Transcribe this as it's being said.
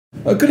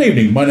Good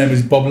evening, my name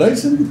is Bob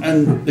Layson,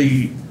 and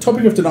the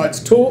topic of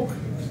tonight's talk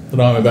that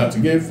I'm about to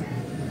give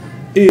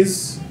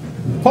is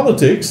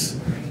politics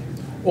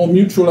or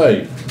mutual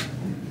aid.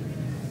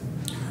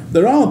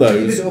 There are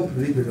those who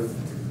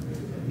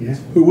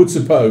would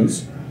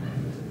suppose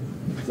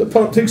that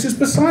politics is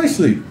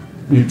precisely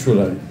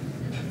mutual aid.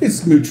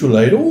 It's mutual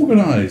aid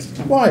organised.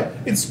 Why?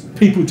 It's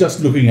people just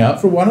looking out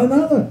for one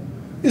another.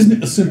 Isn't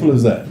it as simple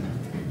as that?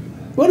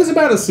 Well, it's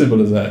about as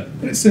simple as that.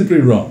 It's simply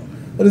wrong.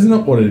 That is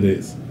not what it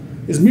is.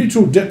 It's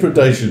mutual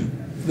depredation.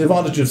 For the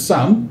advantage of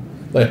some,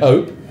 they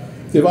hope.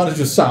 For the advantage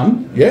of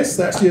some, yes,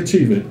 they actually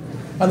achieve it.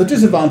 And the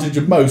disadvantage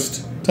of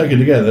most, taken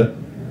together,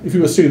 if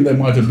you assume there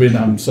might have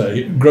been,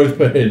 say, growth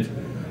per head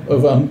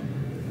of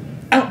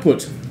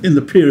output in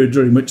the period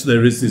during which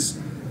there is this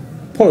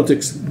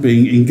politics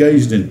being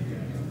engaged in.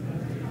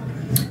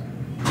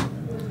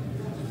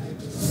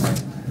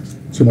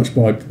 So much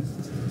by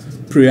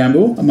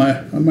preamble. I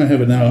may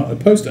have now a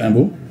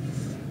post-amble.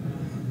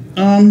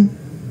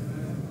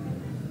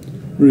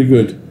 Very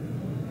good.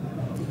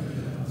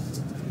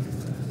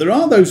 There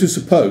are those who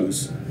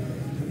suppose,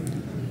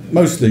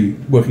 mostly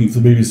working for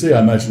the BBC, I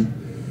imagine,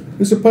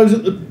 who suppose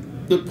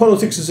that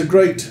politics is a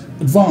great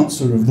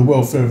advancer of the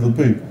welfare of the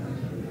people.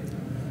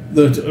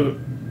 That,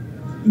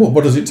 well,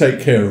 what does it take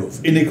care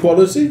of?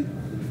 Inequality,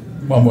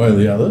 one way or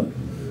the other.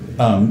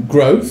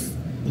 Growth,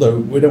 though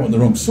we don't want the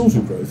wrong sort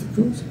of growth, of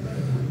course.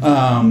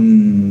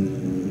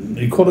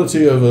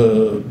 Equality of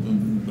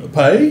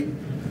pay,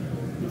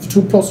 if at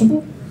all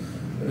possible.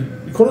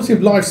 Equality of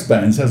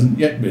lifespans hasn't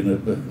yet been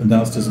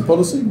announced as a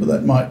policy, but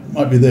that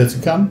might be there to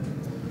come.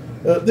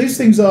 These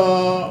things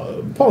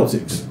are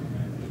politics.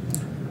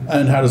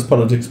 And how does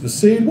politics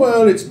proceed?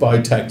 Well, it's by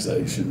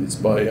taxation, it's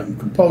by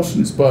compulsion,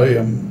 it's by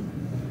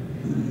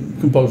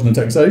compulsion and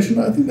taxation.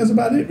 I think that's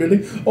about it,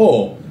 really.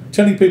 Or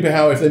telling people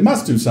how if they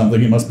must do something,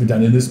 it must be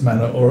done in this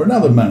manner or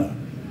another manner.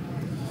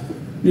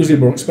 Usually a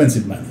more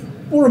expensive manner,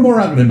 or a more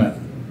ugly manner.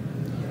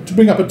 To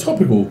bring up a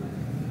topical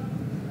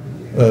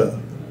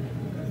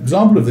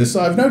example of this,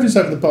 I've noticed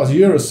over the past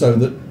year or so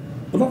that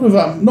a lot of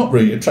not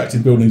really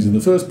attractive buildings in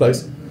the first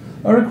place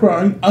are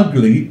requiring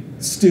ugly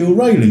steel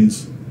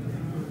railings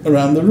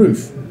around the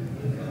roof.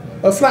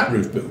 Flat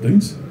roof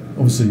buildings,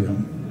 obviously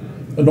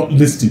are not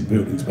listed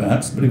buildings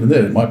perhaps, but even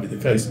there it might be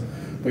the case.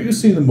 But you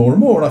see them more and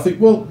more, and I think,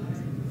 well,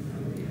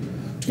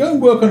 to go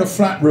and work on a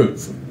flat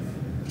roof,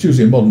 it's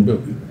usually a modern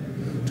building,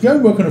 to go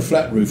and work on a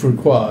flat roof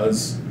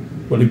requires,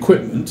 well,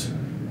 equipment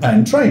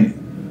and training.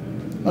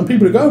 And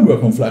people who go and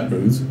work on flat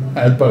roofs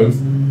have both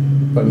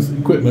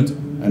equipment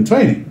and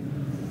training.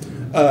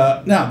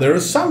 Now, there are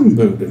some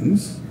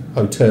buildings,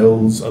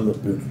 hotels, other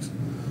buildings,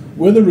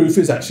 where the roof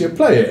is actually a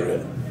play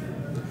area.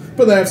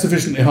 But they have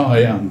sufficiently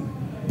high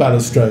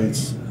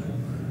balustrades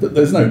that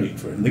there's no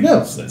need for anything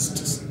else. That's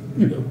just,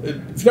 you know, if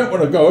you don't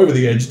want to go over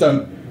the edge,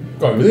 don't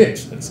go over the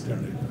edge. That's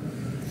generally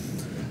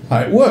how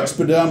it works.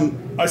 But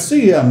I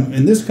see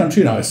in this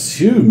country, and I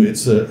assume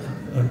it's a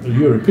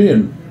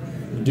European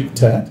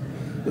diktat,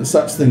 that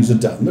such things are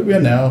done, that we are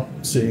now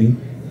seeing.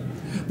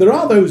 There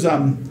are those,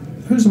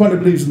 who's the one who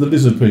believes in the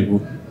lizard people?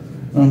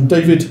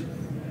 David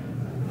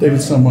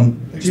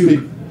someone,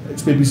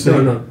 ex-BBC.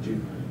 No, no.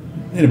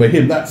 Anyway,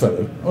 him, that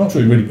fellow, I'm not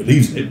sure he really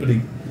believes in it, but he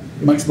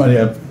makes money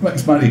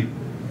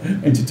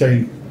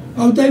entertaining.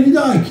 Oh, David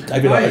Icke.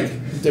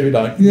 David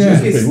Icke. Yeah.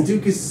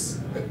 Duke is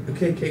a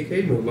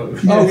KKK member.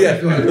 Oh,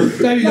 yeah.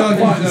 David Not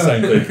quite the Icke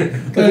same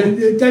thing.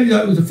 David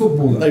Icke was a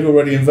footballer. They've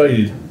already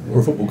invaded, or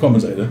a football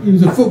commentator. He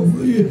was a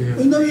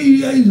no,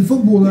 he was a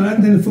footballer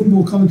and then a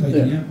football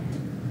commentator. Yeah.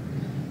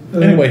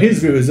 Yeah. Anyway, his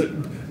view is that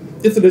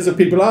if the lizard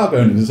people are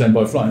going to descend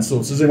by flying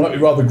saucers, they might be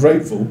rather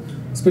grateful,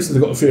 especially if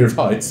they've got a fear of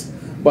heights,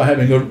 by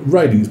having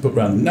railings put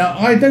around them. Now,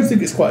 I don't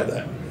think it's quite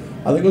that.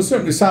 I think there's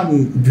certainly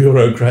some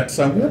bureaucrats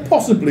somewhere,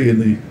 possibly in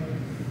the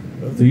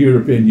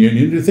European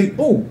Union, who think,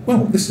 oh,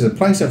 well, this is a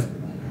place of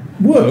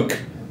work.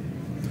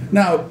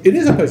 Now, it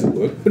is a place of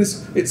work, but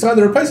it's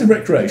either a place of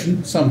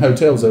recreation. Some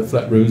hotels have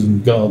flat roofs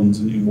and gardens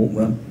and you can walk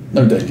around,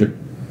 no danger.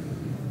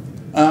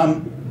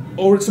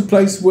 Or it's a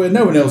place where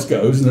no one else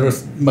goes and there are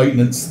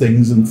maintenance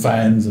things and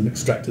fans and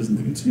extractors and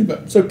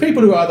things. So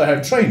people who either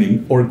have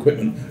training or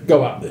equipment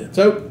go up there.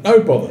 So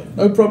no bother,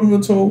 no problem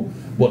at all.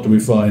 What do we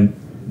find?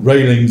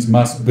 Railings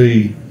must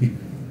be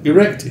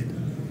erected.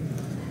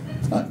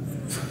 I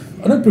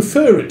don't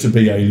prefer it to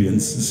be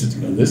aliens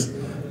sitting on this,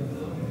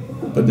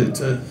 but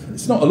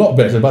it's not a lot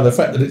better by the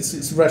fact that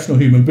it's rational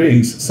human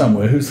beings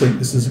somewhere who think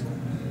this is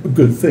a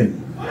good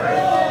thing.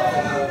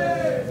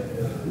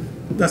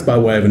 That's by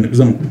way of an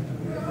example.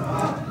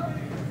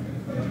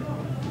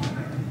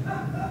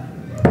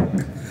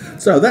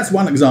 So that's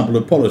one example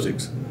of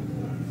politics.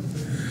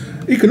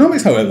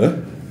 Economics,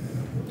 however,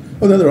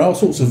 although there are all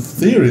sorts of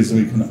theories of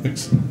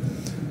economics,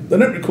 they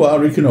don't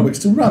require economics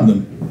to run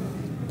them,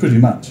 pretty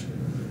much.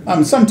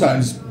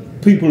 Sometimes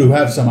people who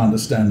have some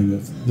understanding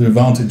of the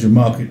advantage of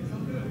market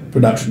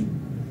production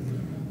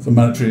for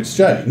monetary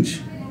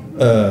exchange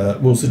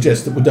will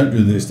suggest that we don't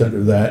do this, don't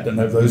do that, don't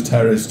have those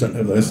tariffs, don't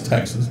have those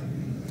taxes.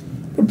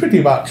 But pretty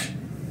much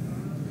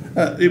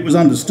it was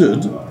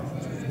understood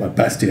by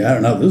Bastiat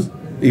and others,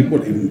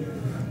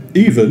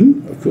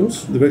 even, of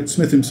course, the great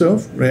Smith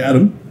himself, Ray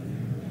Adam,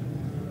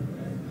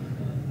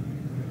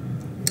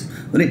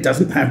 then it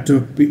doesn't have to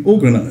be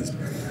organised.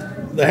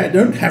 They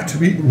don't have to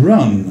be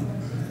run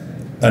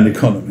an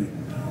economy.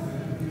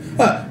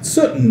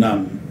 Certain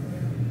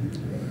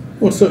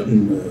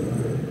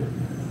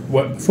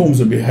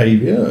forms of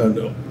behaviour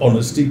and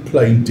honesty,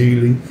 plain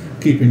dealing,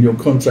 keeping your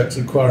contracts,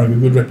 acquiring a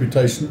good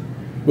reputation,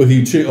 whether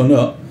you cheat or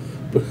not.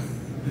 But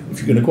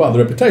if you can acquire the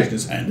reputation,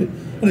 it's handy.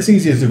 And it's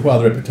easier to acquire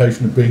the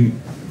reputation of being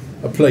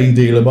a plain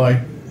dealer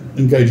by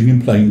engaging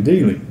in plain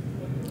dealing.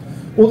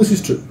 All this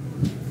is true.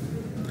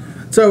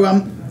 So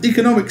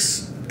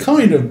economics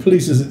kind of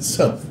polices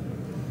itself.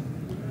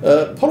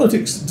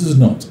 Politics does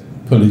not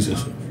police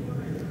itself.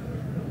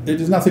 It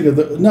is nothing of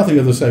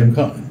the same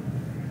kind.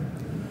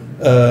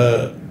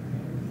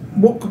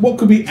 What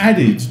could be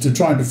added to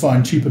trying to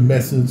find cheaper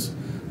methods,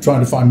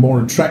 trying to find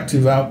more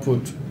attractive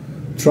output,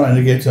 trying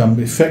to get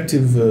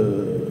effective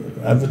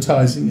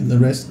advertising and the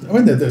rest? I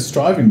mean, they're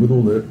striving with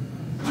all their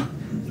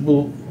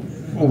will.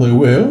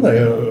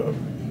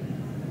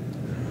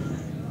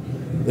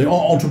 They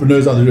are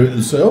entrepreneurs, either do it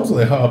themselves or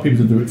they hire people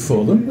to do it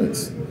for them.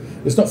 It's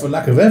not for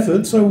lack of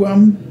effort. So,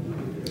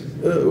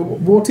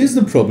 what is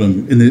the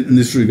problem in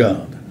this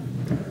regard?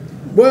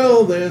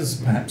 Well, there's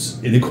perhaps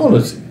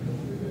inequality.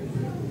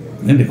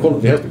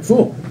 Inequality has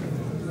before.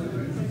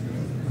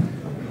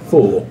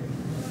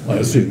 I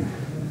assume.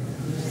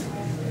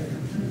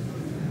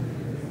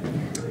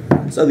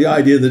 So the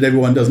idea that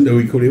everyone doesn't do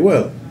equally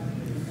well.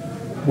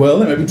 Well,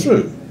 that may be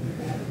true.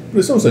 But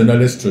it's also no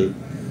less true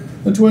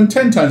that to earn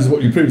 10 times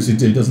what you previously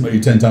did doesn't make you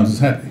 10 times as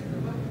happy.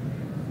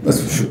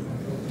 That's for sure.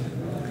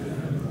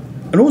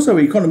 And also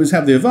economies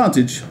have the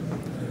advantage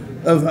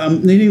of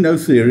needing no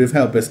theory of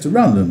how best to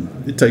run them.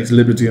 It takes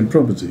liberty and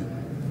property.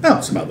 Now,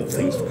 some other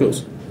things, of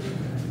course.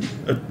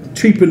 A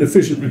cheap and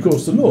efficient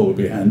recourse to law would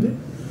be handy.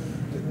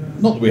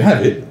 Not that we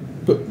have it,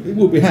 but it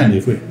would be handy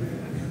if we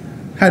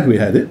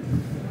had it.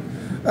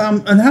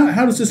 And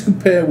how does this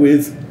compare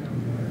with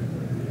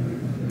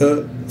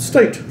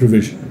state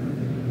provision,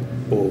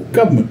 or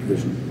government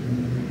provision,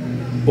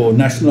 or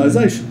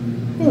nationalisation?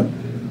 Well,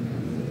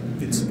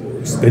 it's more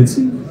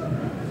expensive.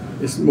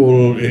 It's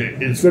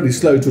very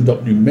slow to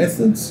adopt new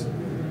methods,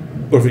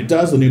 or if it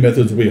does, the new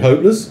methods will be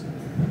hopeless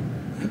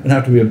and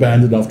have to be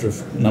abandoned after a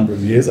number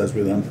of years, as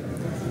with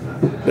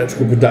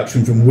electrical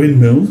production from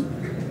windmills.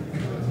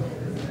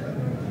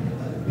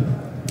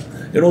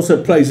 It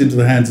also plays into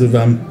the hands of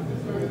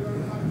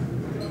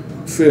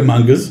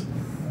fearmongers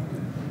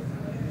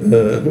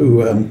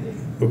who are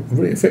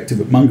very effective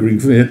at mongering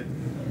fear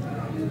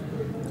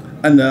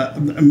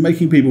and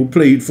making people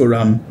plead for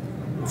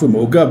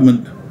more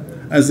government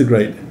as the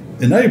great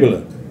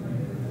enabler.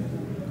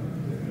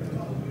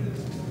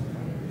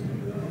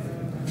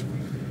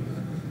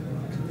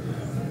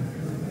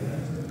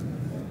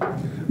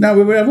 Now,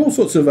 we have all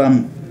sorts of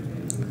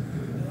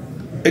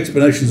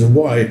explanations of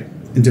why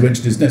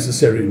intervention is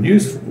necessary and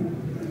useful.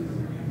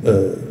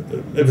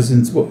 Ever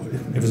since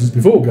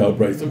before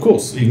Galbraith, of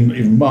course,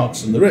 even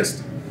Marx and the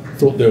rest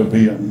thought there would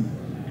be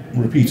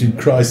repeated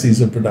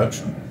crises of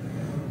production,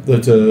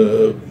 that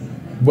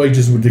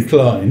wages would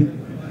decline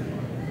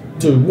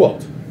to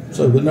what?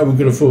 So that no one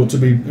could afford to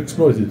be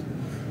exploited.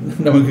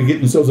 No one could get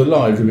themselves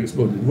alive to be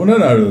exploited. Well,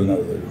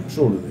 no.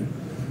 Surely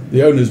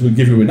the owners would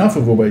give you enough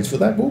of a wage for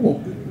that.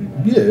 Well,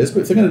 yes,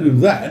 but if they're going to do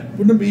that,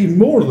 wouldn't it be even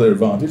more to their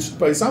advantage to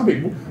pay some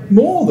people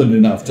more than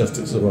enough just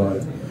to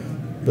survive,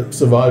 but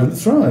survive and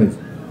thrive?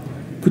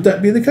 Could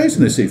that be the case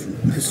in this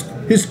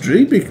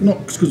history?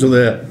 Not because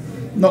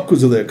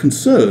of their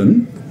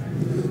concern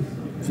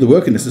for the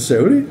worker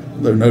necessarily,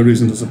 though no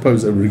reason to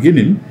suppose they were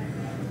beginning,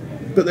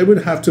 but they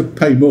would have to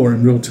pay more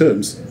in real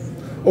terms,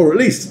 or at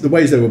least the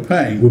wage they were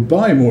paying would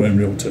buy more in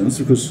real terms,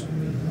 because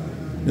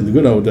in the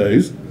good old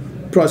days,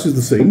 prices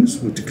of things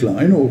would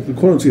decline, or the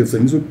quality of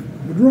things would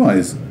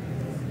rise,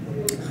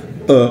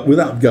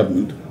 without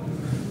government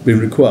being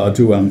required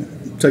to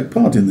take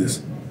part in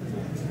this.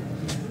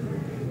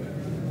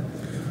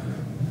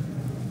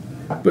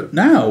 But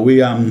now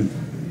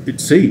it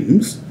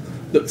seems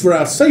that for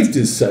our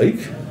safety's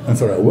sake and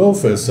for our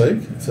welfare's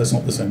sake, if that's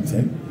not the same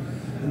thing,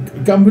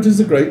 government is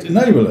the great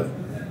enabler.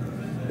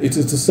 It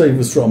is to save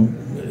us from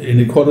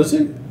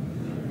inequality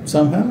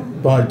somehow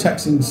by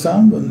taxing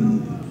some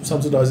and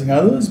subsidising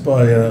others,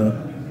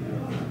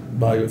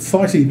 by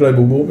fighting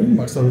global warming,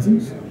 amongst other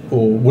things,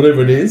 or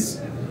whatever it is,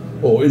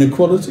 or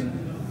inequality.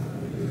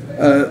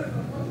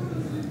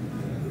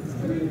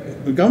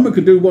 The government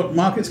can do what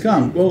markets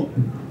can't. Well,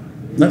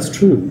 that's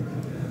true.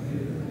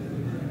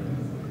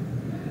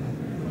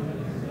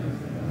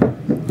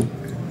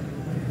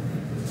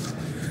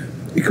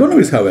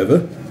 Economies,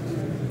 however,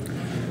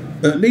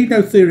 need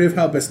no theory of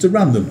how best to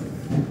run them.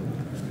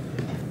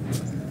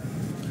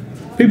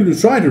 People who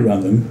try to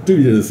run them do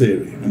need a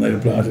theory, and they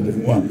apply to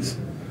different ones.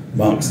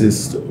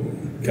 Marxist or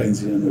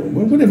Keynesian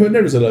or whatever,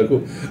 there is a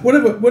local,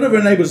 whatever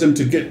enables them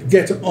to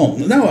get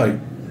on. Now I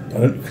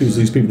don't accuse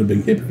these people of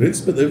being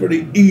hypocrites, but they're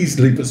very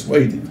easily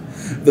persuaded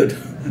that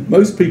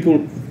most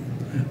people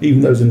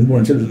even those more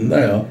intelligent than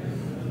they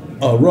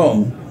are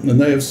wrong. And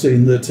they have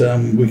seen that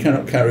we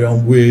cannot carry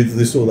on with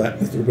this or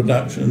that method of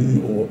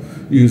production, or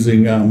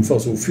using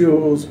fossil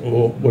fuels,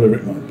 or whatever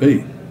it might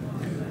be.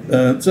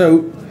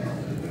 So,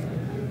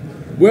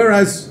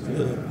 whereas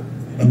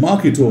a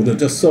market order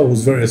just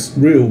solves various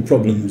real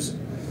problems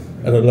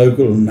at a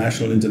local,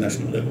 national,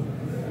 international level,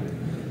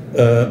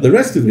 the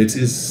rest of it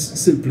is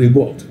simply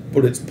what?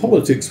 Well, it's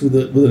politics with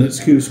an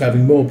excuse for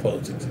having more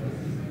politics.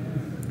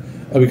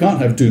 We can't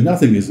have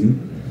do-nothingism,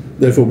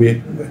 therefore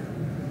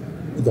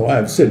although I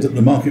have said that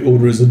the market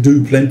order is a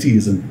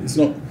do-plentyism, it's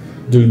not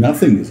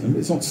do-nothingism,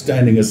 it's not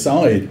standing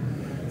aside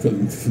for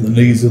the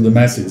needs of the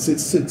masses,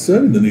 it's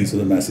serving the needs of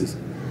the masses.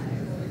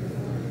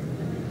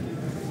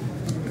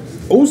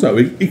 Also,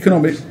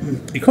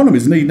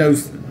 economies need no,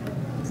 as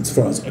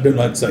far as I don't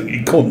like saying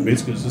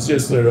economies, because it's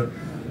just there are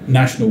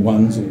national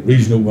ones or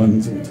regional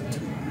ones.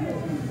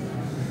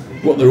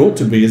 What there ought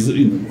to be is,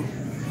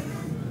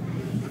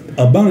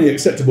 a money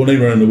acceptable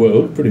anywhere in the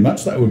world, pretty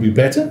much. That would be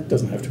better. It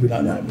doesn't have to be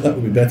like that, but that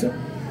would be better.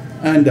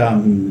 And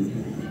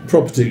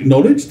property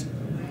acknowledged,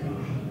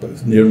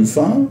 both near and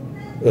far.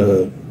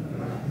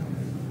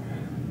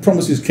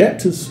 Promises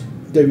kept, as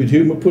David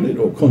Hume put it,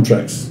 or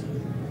contracts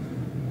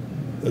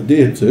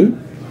adhered to.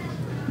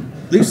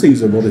 These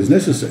things are what is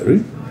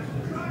necessary.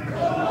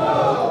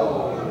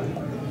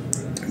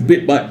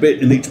 Bit by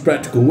bit, in each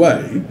practical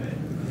way,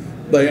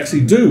 they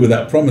actually do,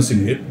 without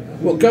promising it,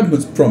 what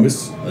governments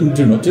promise and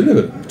do not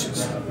deliver, which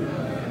is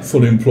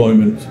full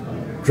employment,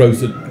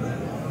 growth at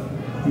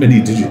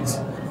many digits.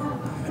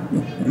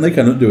 And they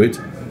cannot do it,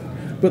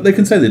 but they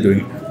can say they're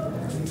doing it.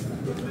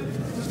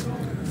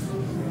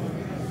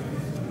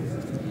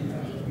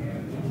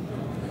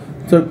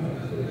 So,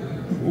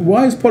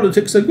 why is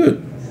politics so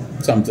good?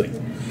 Something.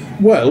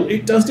 Well,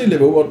 it does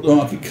deliver what the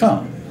market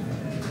can't.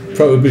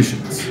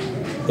 Prohibitions,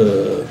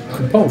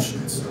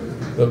 compulsions,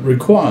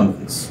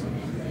 requirements,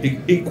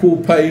 equal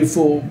pay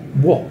for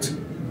what?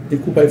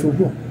 Equal pay for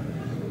what?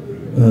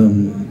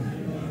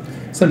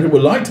 Some people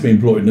like to be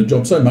employed in a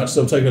job so much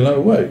they'll take a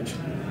lower wage,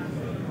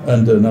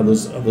 and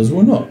others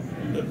will not.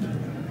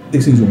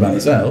 These things will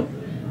balance out,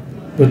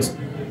 but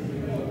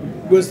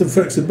where's the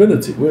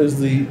flexibility? Where's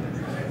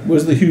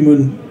the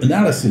human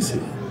analysis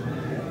here?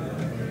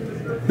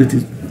 It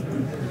is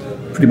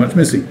pretty much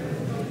missing.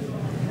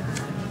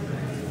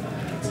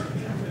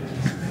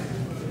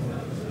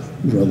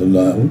 Rather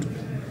loud.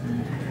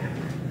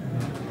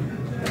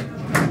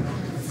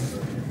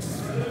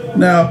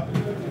 Now,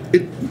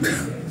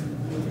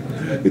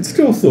 it's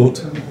still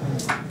thought,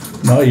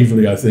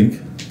 naively I think,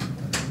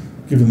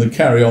 given the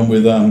carry-on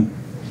with the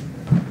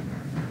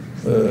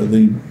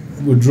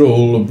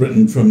withdrawal of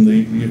Britain from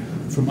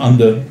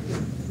under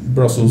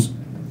Brussels.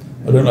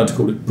 I don't like to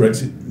call it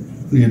Brexit.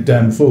 Only a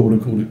damn fool would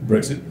have called it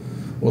Brexit,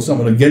 or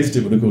someone against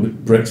it would have called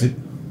it Brexit.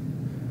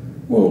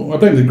 Well, I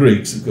blame the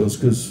Greeks, of course,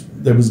 because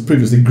there was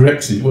previously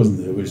Grexit, wasn't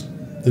there, which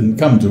didn't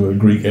come to a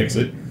Greek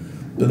exit.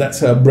 But that's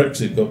how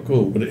Brexit got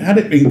called. But had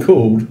it been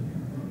called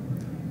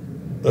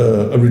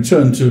a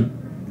return to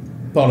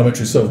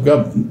parliamentary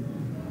self-government,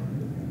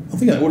 I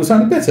think that would have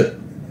sounded better.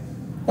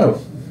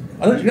 Oh,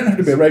 you don't have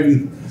to be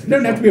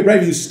a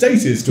raving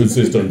statist to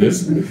insist on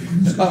this.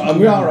 And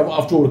we are,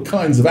 after all,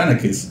 kinds of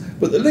anarchists.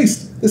 But at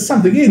least there's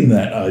something in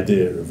that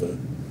idea of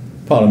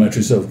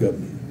parliamentary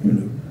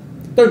self-government.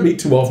 Don't meet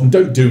too often.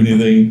 Don't do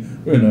anything.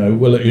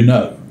 We'll let you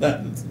know.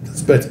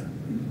 That's better.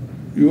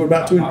 You were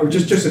about to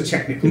just a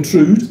technical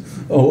intrude.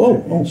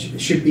 Oh. It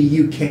should be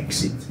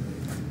UKexit.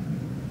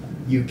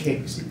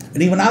 UKexit.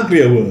 An even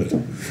uglier word.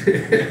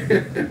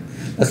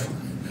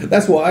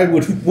 That's what I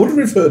would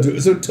refer to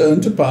as a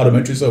return to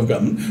parliamentary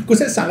self-government, because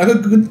that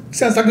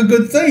sounds like a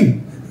good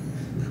thing.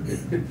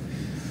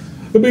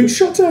 We're being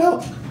shut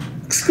out,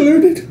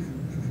 excluded.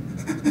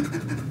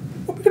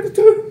 What are we going to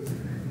do?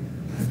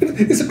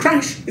 It's a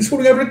crash. It's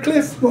falling over a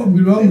cliff. What would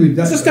be wrong with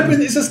that?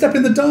 It's a step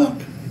in the dark.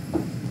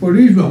 What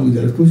is wrong with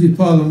that? Of course, if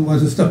Parliament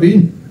wants to step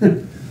in.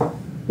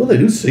 Well, they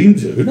do seem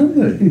to, don't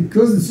they? Of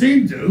course, they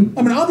seem to.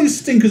 I mean, are these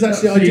stinkers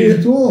actually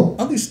idealists?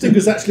 Are these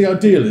stinkers actually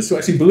idealists who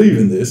actually believe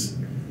in this?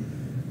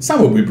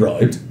 Some will be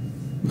bribed.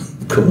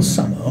 Of course,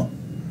 some are.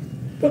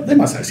 But they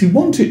must actually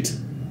want it.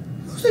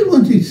 Of course they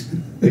want it.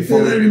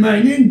 Before they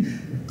remain in.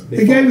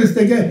 They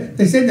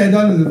said they'd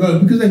honour the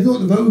vote because they thought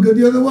the vote would go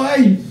the other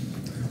way.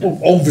 Well,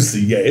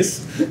 obviously, yes.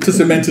 To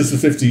cement us for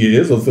 50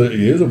 years or 30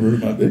 years or whatever it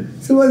might be.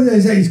 So why do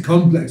they say it's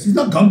complex? It's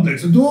not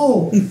complex at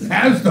all. The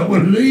House don't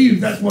want to leave.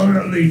 That's why we're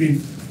not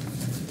leaving.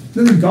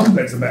 Nothing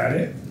complex about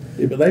it.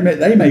 Yeah, but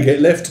they may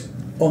get left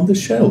on the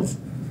shelf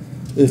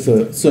if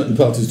certain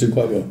parties do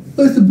quite well.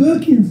 Well, it's the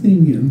Burkean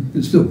thing,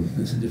 but still,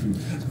 that's a different...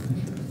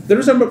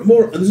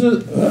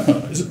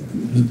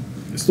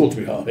 It's thought to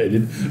be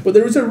hard-headed, but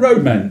there is a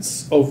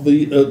romance of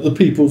the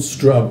people's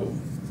struggle,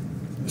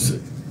 you see.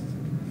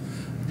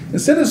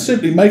 Instead of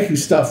simply making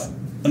stuff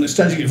and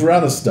exchanging it for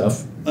other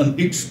stuff, and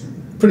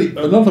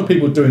a lot of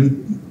people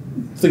doing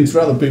things for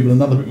other people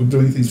and other people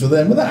doing things for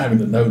them without having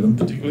to know them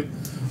particularly,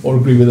 or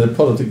agree with their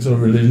politics or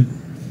religion,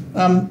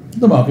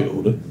 the market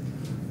order.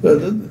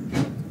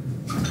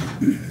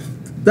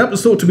 that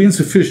was thought to be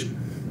insufficient.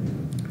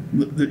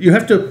 You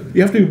have to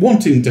be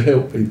wanting to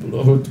help people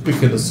of a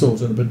particular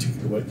sort in a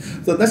particular way.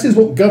 So this is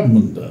what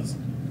government does.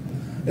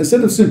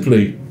 Instead of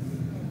simply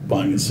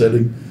buying and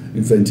selling,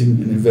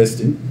 inventing and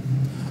investing,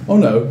 oh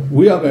no,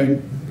 we are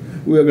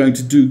going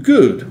to do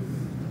good.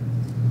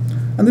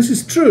 And this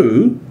is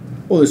true,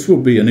 or this will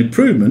be an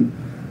improvement,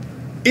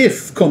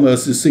 if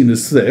commerce is seen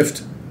as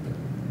theft,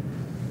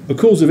 a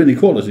cause of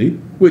inequality,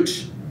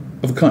 which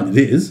of a kind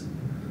it is,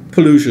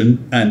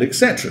 pollution and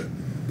etc.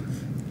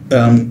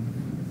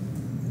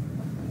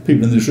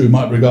 People in this room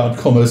might regard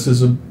commerce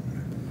as a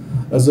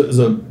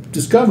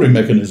discovery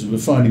mechanism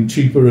of finding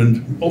cheaper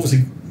and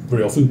obviously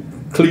very often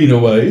cleaner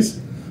ways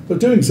of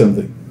doing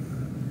something.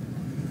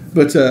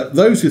 But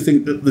those who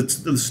think that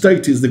the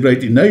state is the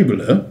great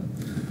enabler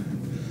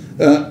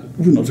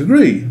would not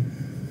agree.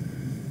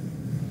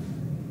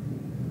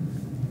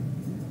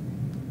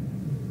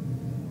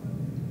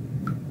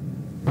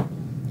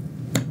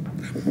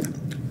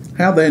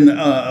 How then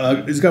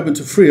is government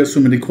to free us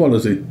from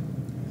inequality?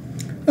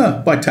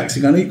 By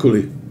taxing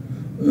unequally.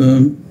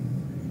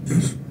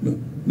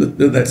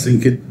 Let that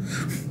sink in.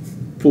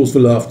 Pause for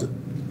laughter.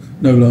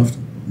 No laughter.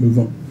 Move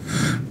on.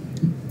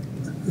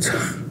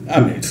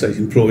 I mean, state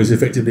employees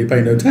effectively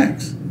pay no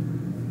tax.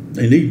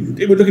 They needn't.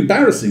 It would look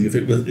embarrassing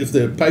if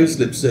their pay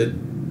slip said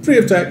free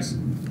of tax,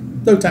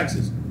 no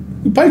taxes.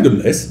 We paid them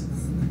less,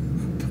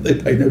 but they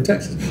pay no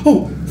taxes.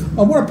 Oh,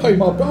 I want to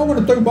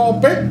do my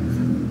bit,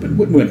 but it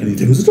wouldn't make any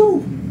difference at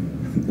all.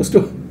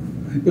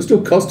 You're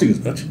still costing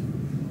as much.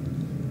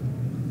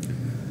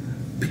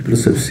 People are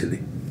so silly.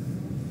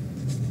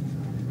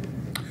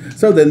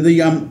 So then the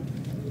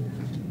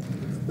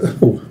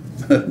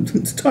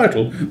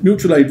title,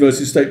 Mutual Aid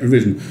versus State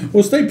Provision.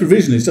 Well, state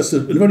provision is just a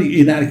very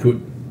inadequate,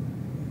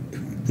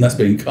 and that's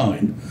being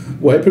kind,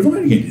 way of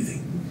providing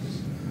anything.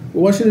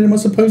 Well, why should anyone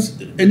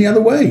suppose any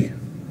other way?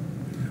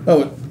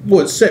 Oh,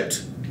 well,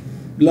 except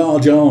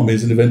large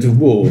armies in event of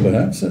war,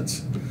 perhaps.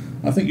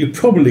 I think you'd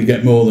probably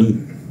get more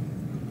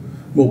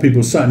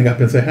people signing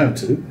up if they had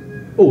to.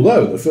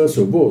 Although the First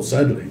World War,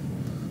 sadly,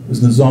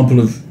 was an example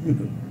of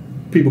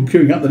people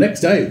queuing up the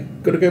next day.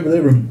 Got to go over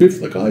there and biff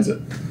the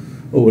Kaiser,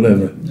 or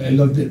whatever. They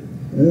loved it.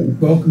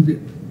 Welcomed it.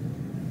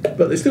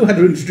 But they still had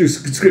to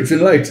introduce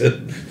conscription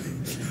later.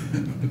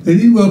 They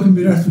didn't welcome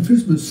it after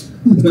Christmas.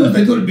 Because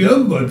they thought it'd be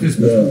over by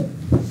Christmas. Yeah.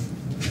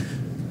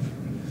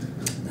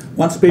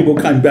 Once people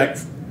came back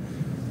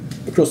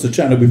across the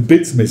channel with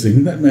bits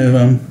missing, that may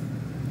have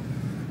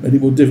made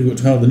it more difficult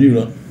to hire the new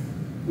lot.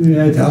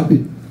 Yeah, it's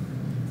happy.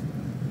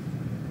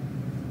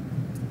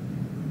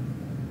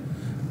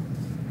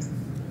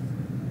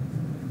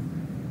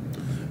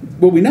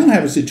 Well, we now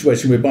have a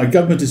situation whereby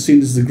government is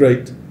seen as the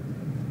great,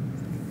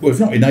 well, if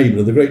not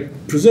enabler, the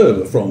great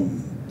preserver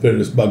from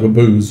various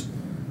buggaboos.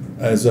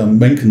 As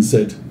Mencken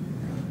said,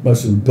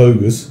 most of them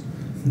bogus.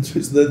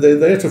 They're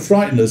there to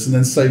frighten us and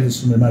then save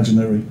us from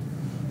imaginary.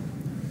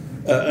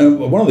 And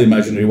one of the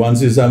imaginary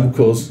ones is, of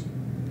course,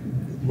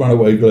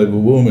 runaway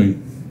global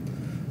warming.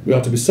 We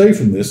are to be saved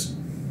from this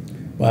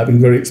by having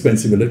very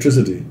expensive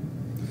electricity.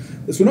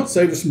 This will not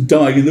save us from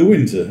dying in the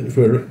winter if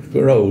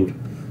we're old.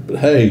 But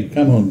hey,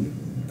 come on.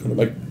 Got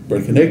to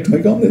break an egg to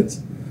make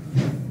omelettes.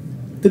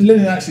 Did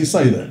Lenin actually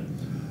say that?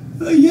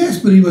 Yes,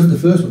 but he wasn't the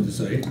first one to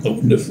say it. I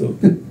wouldn't have thought.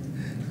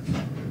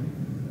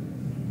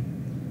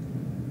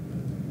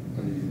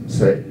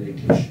 Say it in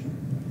English.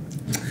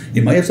 He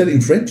may have said it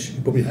in French.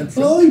 He probably had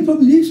French. Oh, he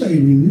probably did say it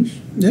in English.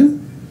 Yeah.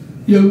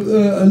 You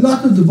know, a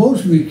lot of the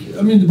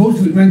Bolshevik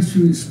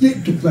mainstream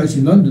split took place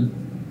in London.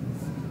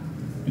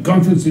 The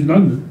conference in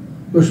London,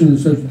 Russian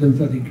Social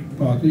Democratic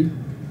Party,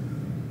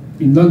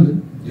 in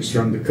London. Just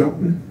round the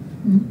corner.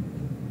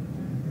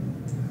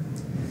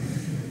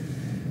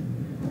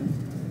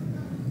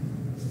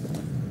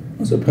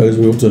 I suppose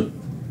we ought to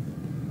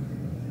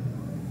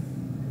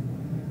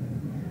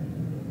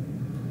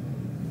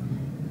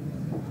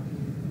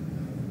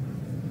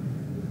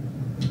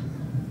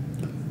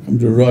come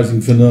to a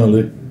rising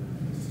finale.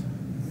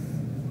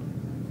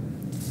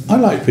 I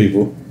like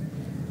people.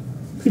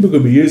 People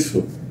can be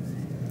useful.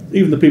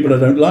 Even the people I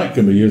don't like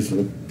can be useful.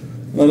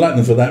 And I like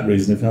them for that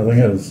reason, if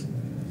nothing else.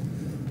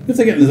 If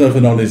they get themselves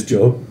an honest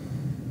job,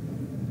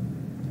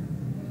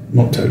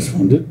 not tax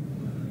funded,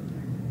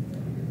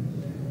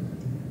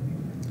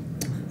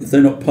 if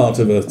they're not part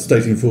of a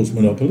state enforced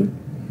monopoly,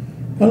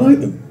 I like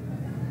them.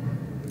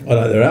 I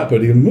like their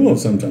output even more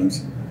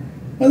sometimes.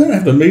 I don't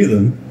have to meet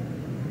them,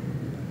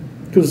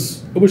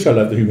 because I wish I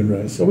loved the human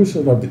race. I wish I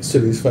loved its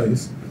silly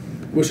face.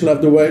 I wish I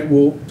loved the way it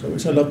walked. I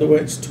wish I loved the way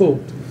it's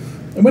talked.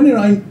 And when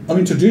I'm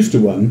introduced to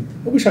one,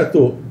 I wish I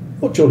thought,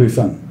 what jolly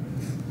fun.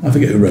 I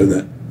forget who wrote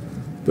that,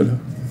 but a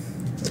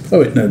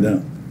poet, no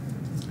doubt.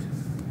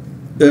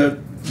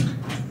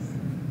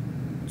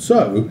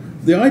 So,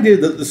 the idea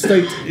that the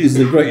state is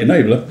the great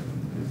enabler,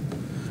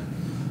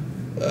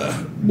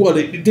 well,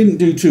 it didn't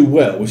do too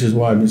well, which is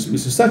why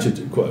Mrs. Thatcher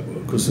did quite well,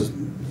 because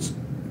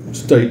the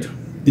state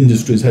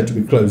industries had to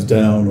be closed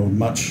down or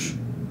much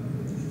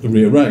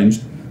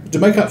rearranged. But to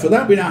make up for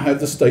that, we now have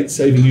the state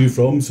saving you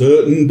from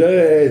certain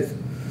death.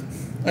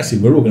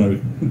 Actually, we're all going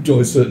to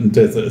enjoy certain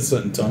death at a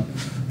certain time.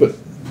 But,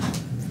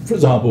 for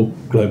example,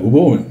 global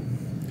warming.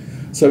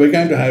 So we're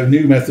going to have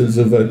new methods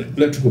of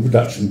electrical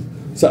production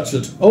such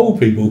that old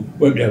people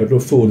won't be able to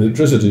afford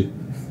electricity.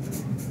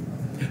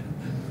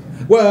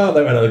 Well,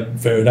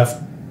 fair enough.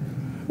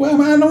 Well,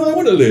 man, how long do they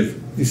want to live?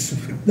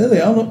 There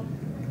they are, not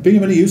being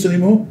of any use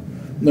anymore.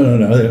 No,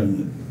 they're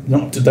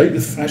not up to date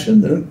with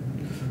fashion. They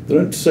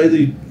don't say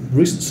the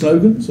recent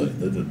slogans.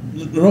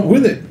 They're not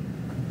with it.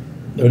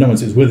 No one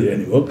says with it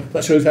anymore.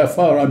 That shows how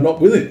far I'm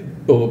not with it,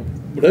 or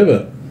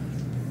whatever.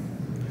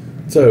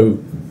 So,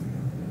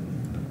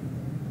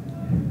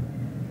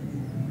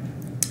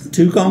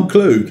 to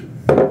conclude,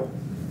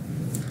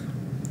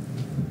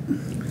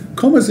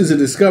 commerce is a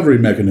discovery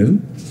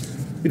mechanism.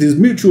 It is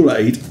mutual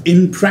aid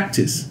in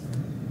practice.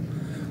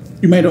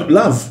 You may not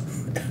love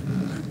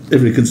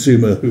every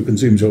consumer who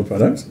consumes your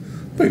products,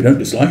 but you don't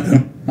dislike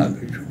them.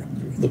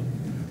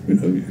 You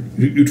know,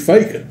 you'd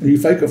fake it. You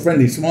fake a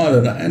friendly smile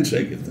and a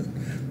handshake if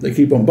they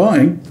keep on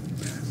buying,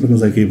 as long as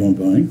they keep on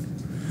buying.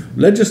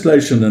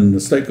 Legislation and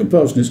state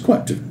compulsion is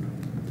quite different,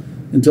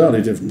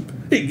 entirely different.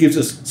 It gives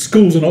us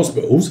schools and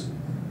hospitals,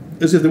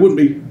 as if there wouldn't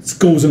be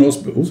schools and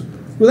hospitals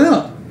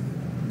without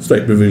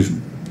state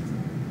provision.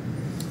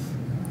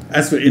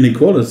 As for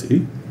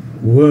inequality,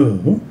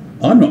 well,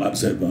 I'm not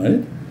upset by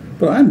it,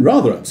 but I'm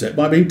rather upset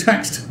by being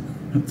taxed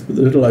for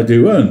the little I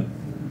do earn.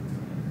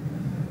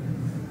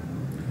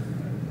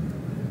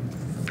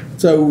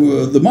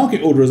 So the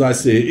market order, as I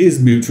see it, is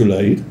mutual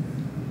aid.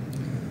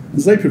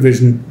 And state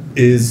provision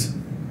is,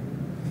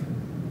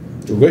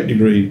 to a great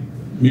degree,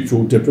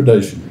 mutual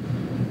depredation.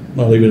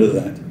 I'll leave it at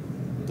that.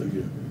 Thank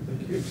you.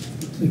 Thank you.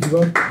 Thank you,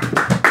 Bob.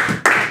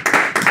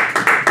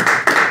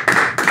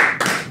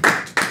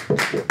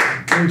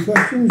 Any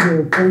questions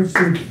or points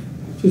to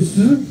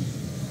citizen?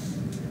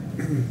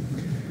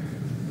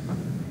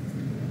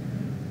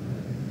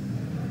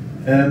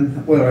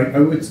 Well, I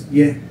would,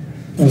 yeah.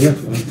 Oh, that's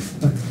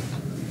fine.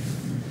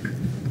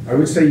 I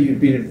would say you've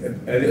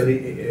been a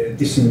little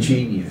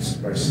disingenuous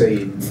by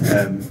saying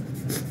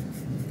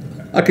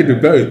I could do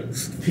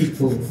both.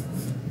 people,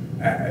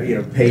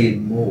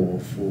 paying more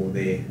for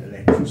their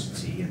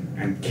electricity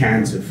and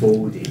can't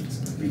afford it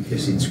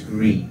because it's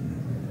green.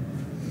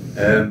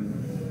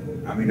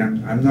 I mean,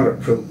 I'm not a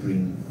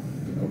pro-green.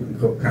 I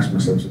wouldn't cast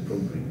myself as a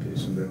pro-green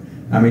person, but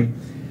I mean,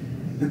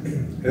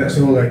 that's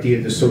the whole idea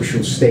of the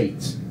social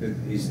state.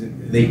 Is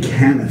that they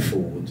can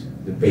afford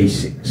the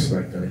basics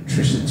like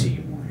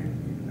electricity.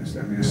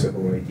 That's the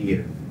whole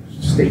idea of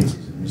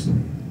statism, isn't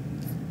it?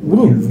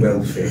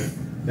 Welfare.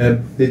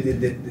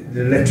 The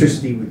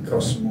electricity would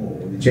cost more.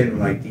 The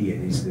general idea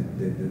is that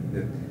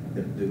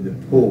the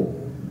poor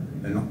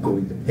are not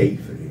going to pay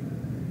for it.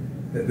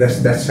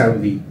 That's how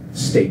the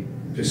state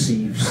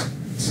perceives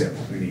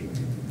itself, anyway.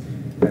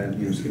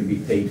 It's going to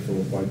be paid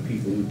for by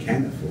people who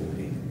can afford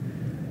it.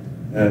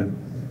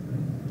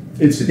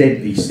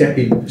 Incidentally,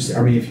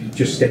 if you're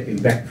just stepping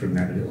back from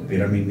that a little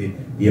bit, I mean,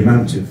 the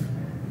amount of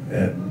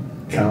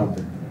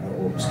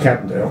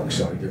carbon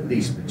dioxide, at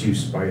least,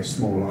 produced by a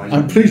small island.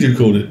 I'm pleased you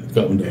called it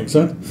carbon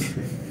dioxide.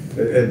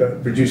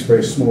 Produced by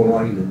a small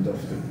island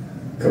off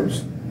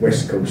the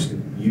west coast of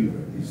Europe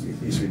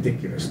is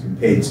ridiculous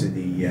compared to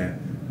the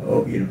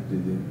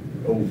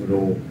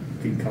overall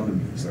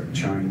economies like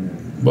China.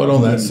 But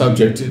on that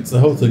subject, the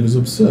whole thing is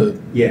absurd.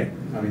 Yeah,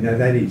 I mean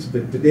that is.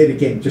 But then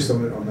again, just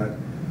on that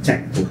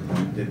technical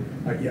point, that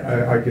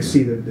I can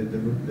see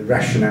the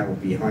rationale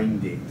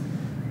behind it,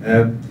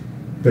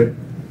 but.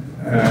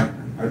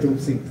 I don't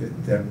think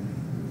that.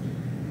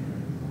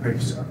 I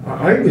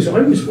was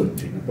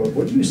wondering about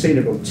what you were saying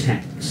about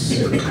tax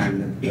and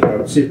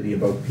about certainly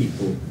about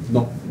people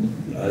not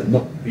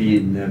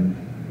being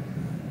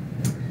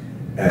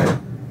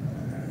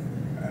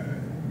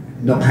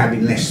not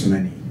having less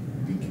money,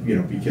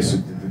 because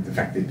of the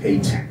fact they pay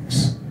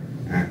tax,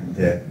 and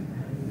they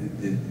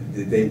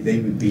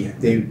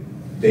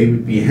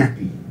would be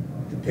happy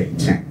to pay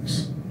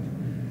tax.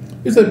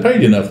 If they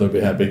paid enough, they'd be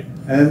happy.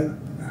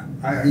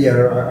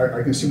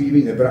 I can see what you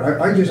mean there, but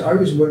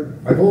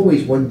I've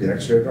always wondered,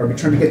 actually, I've been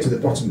trying to get to the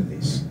bottom of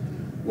this,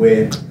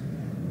 where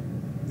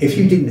if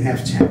you didn't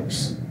have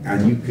tax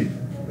and you could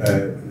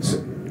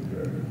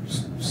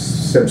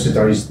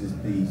subsidise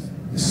the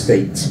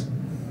state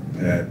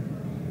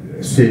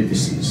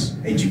services,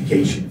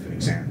 education, for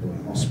example,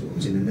 and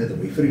hospitals in another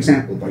way, for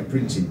example, by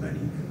printing money,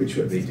 which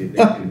what they do.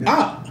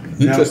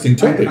 Interesting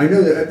topic. I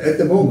know that at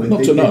the moment,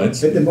 Not tonight.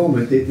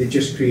 They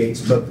just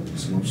creates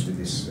bubbles, most of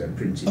this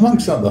printing.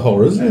 Amongst other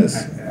horrors, yes.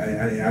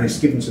 And it's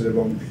given to the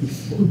wrong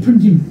people. Well,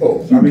 printing.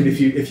 Oh, I mean, if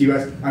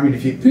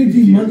you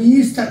printing money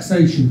is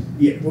taxation.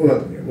 Yeah, well,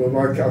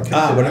 I'll come to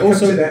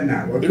that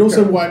now. It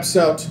also wipes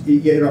out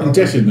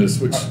indebtedness,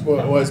 which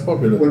why it's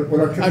popular,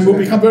 and will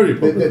become very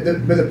popular.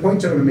 But the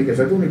point I want to make is,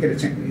 I don't want to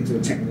get into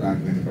a technical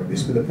argument about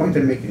this, but the point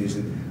I'm making is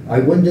that I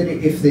wonder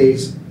if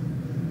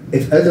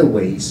other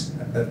ways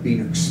have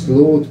been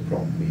explored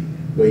properly,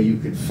 where you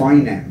could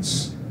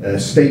finance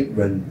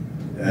state-run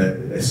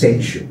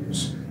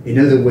essentials in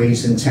other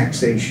ways than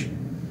taxation.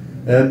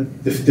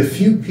 The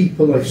few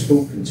people I've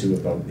spoken to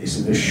about this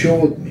have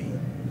assured me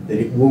that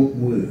it won't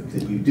work,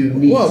 that you do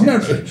need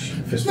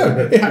taxation.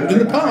 It happened in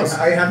the past.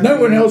 No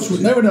one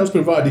else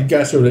provided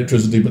gas or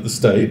electricity but the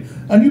state,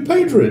 and you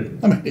paid for it.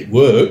 I mean, it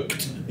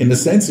worked. In a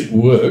sense, it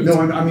worked. No,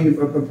 I mean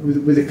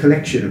with a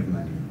collection of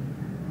money.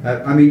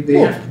 I mean,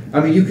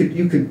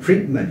 you could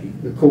print money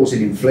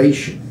causing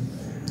inflation,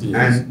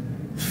 and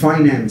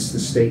finance the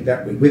state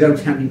that way without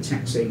having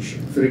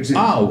taxation, for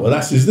example. Well,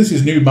 this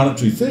is new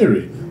monetary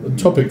theory. A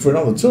topic for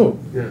another talk.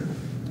 Yeah.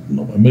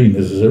 Not by me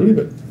necessarily,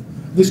 but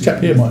this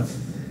chap here might.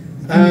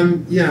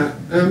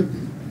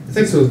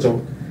 Thanks for the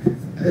talk.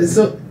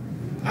 So,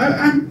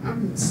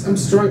 I'm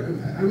strong.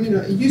 I mean,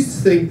 I used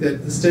to think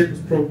that the state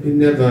was probably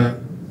never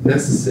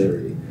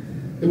necessary.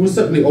 It was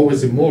certainly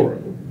always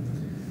immoral.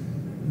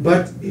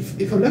 But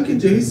if I look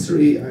into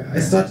history, I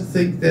start to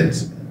think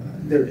that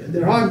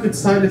there are good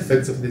side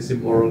effects of this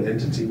immoral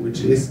entity,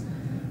 which is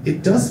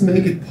it does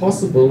make it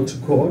possible to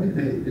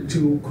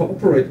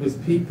cooperate with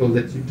people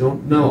that you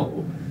don't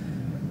know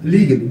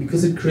legally,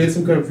 because it creates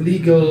some kind of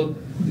legal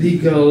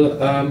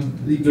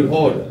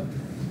order.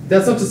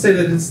 That's not to say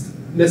that it's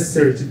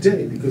necessary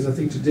today, because I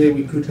think today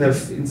we could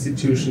have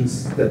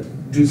institutions that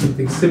do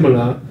something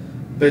similar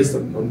based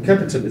on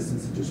capitalist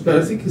institutions. But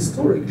I think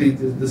historically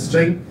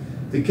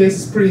the case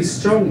is pretty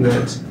strong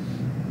that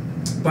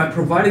by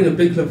providing a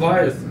big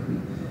Leviathan,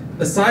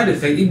 a side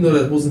effect, even though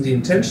that wasn't the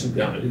intention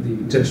behind it, the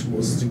intention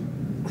was to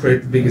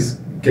create the biggest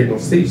gang of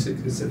thieves,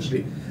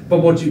 essentially. But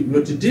what you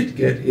did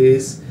get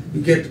is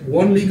you get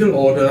one legal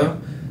order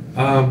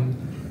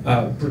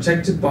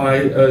protected by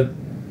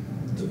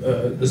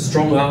a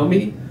strong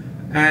army,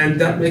 and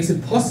that makes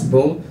it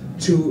possible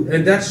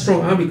and that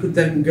strong army could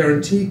then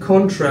guarantee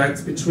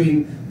contracts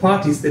between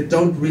parties that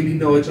don't really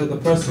know each other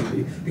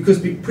personally. Because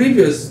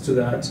previous to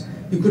that,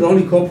 you could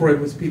only cooperate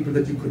with people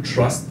that you could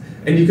trust,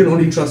 and you can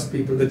only trust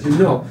people that you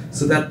know.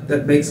 So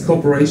that makes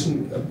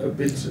cooperation a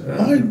bit...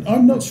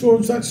 I'm not sure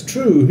if that's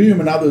true. Hume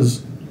and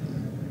others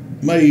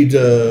made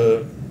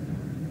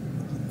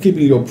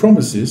keeping your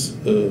promises,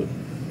 it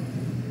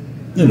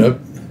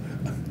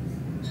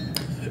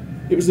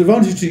was an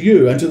advantage to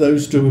you and to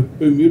those to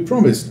whom you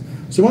promised.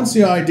 So once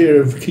the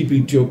idea of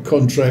keeping to your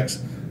contracts,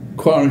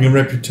 acquiring a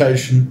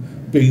reputation,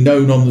 being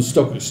known on the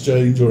stock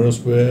exchange or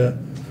elsewhere,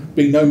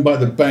 being known by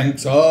the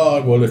banks,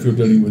 well, if you're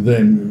dealing with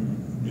them,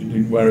 you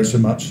needn't worry so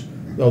much.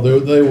 They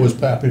always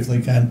pay up if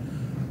they can.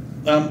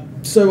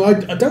 So I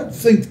don't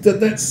think that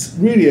that's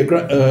really a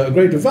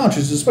great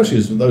advantage, especially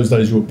as in those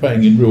days you were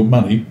paying in real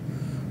money,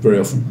 very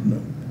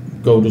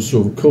often, gold or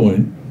silver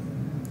coin.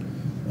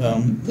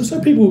 So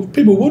people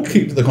would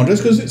keep to the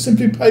contracts because it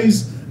simply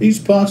pays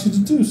each party to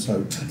do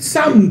so.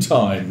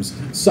 Sometimes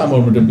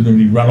someone would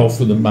really run off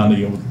with the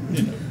money, or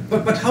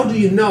But how do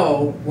you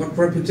know what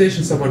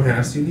reputation someone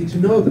has? You need to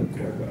know them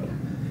quite well,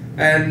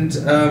 and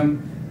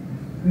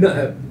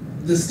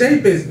the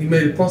state basically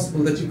made it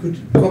possible that you could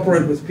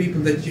cooperate with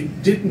people that you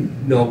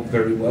didn't know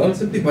very well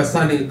simply by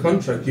signing a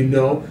contract. You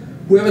know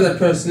whoever that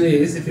person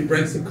is. If he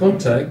breaks the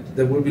contract,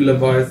 there will be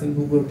Leviathan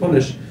who will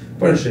punish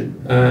him,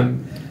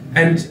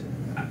 and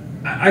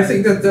I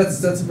think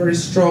that's a very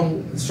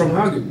strong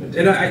argument,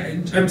 and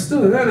I'm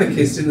still an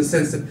anarchist in the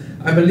sense that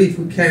I believe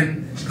we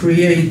can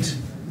create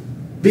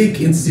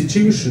big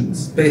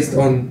institutions based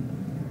on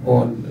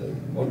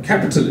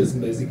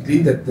capitalism,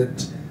 basically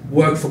that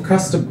work for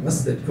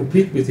customers, that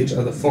compete with each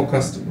other for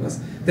customers,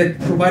 that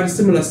provide a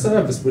similar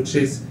service, which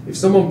is if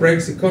someone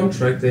breaks a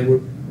contract, they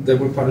will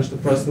punish the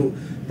person who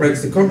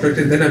breaks the contract,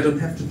 and then I don't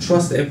have to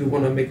trust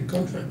everyone I make a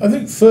contract. I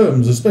think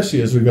firms,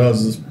 especially as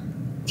regards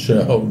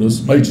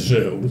shareholders, major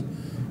shareholders,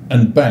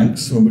 and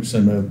banks from which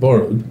they may have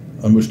borrowed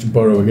and wish to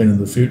borrow again in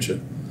the future,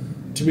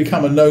 to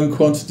become a known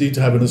quantity,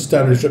 to have an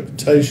established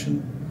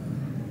reputation.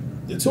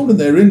 It's all in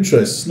their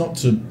interests not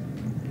to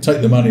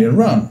take the money and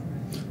run,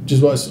 which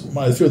is why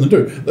a few of them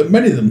do. But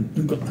many of them,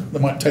 they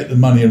might take the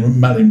money and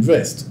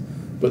malinvest,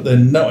 but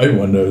then not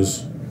everyone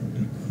knows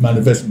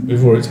malinvestment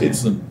before it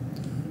hits them,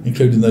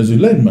 including those who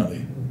lend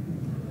money.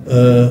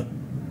 A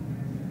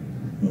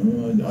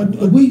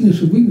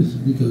weakness of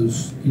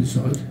Nico's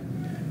insight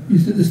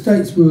is that the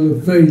states were a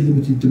very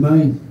limited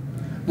domain,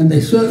 and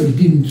they certainly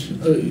didn't.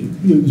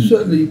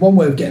 Certainly, one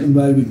way of getting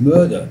away with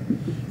murder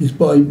is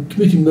by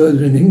committing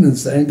murder in England,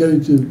 say, and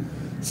going to,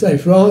 say,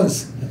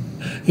 France,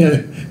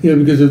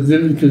 because of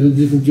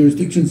different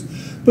jurisdictions.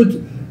 But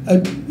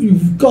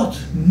you've got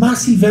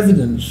massive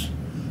evidence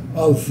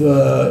of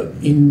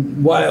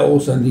in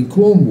Wales and in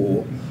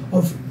Cornwall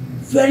of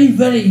very,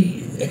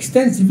 very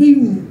extensive,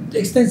 even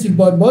extensive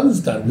by modern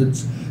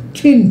standards,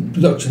 tin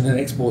production and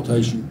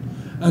exportation,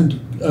 and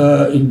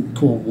in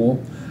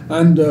Cornwall,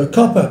 and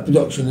copper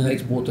production and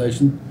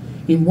exportation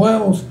in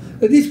Wales.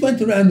 This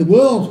went around the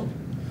world,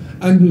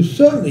 and was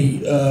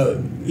certainly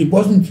it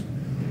wasn't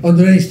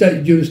under any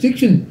state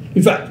jurisdiction.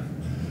 In fact,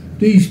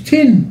 these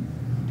tin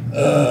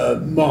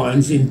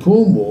mines in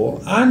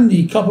Cornwall and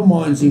the copper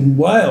mines in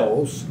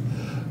Wales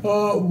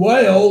are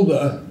way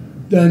older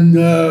than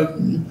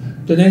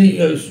any.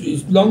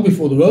 It's long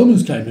before the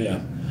Romans came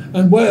here,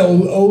 and way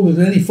older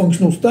than any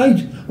functional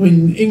state. I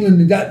mean,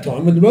 England at that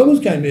time, when the Romans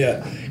came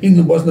here,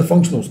 England wasn't a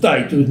functional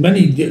state. There was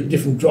many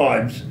different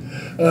tribes.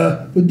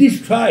 But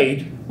this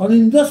trade, on an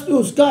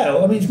industrial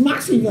scale, I mean, it's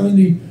massive. I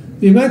mean,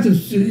 the amount of,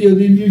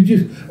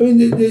 Hugh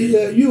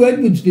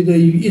Edwards did a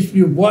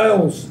history of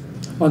Wales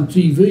on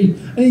TV,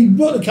 and he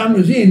brought the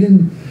cameras in,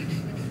 and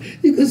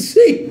you could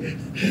see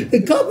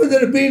the copper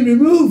that had been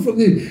removed from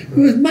it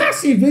was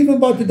massive, even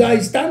by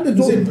today's standards.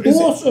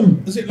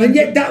 Awesome. And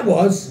yet that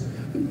was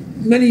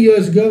many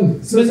years ago.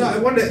 So I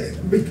wonder,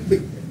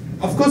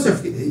 of course,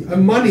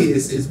 money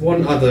is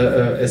one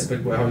other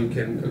aspect where how you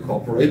can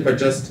cooperate, but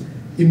just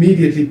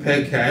immediately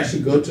pay cash. You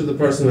go to the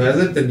person who has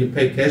it, then you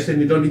pay cash, then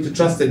you don't need to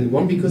trust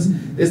anyone because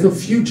there's no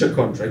future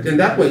contract, and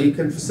that way you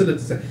can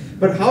facilitate that.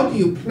 But how do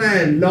you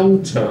plan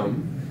long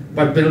term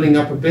by building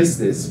up a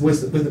business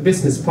with a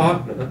business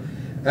partner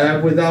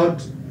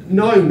without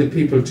knowing the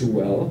people too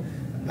well,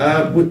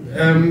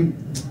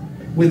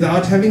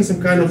 without having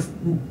some kind of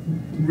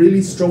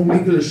really strong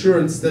legal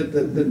assurance that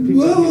people...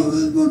 Well,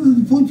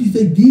 the point is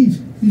they did.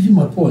 This is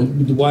my point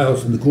with the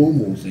Wales and the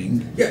Cornwall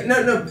thing. Yeah,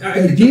 no,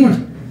 They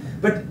did.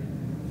 But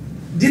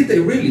did they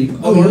really?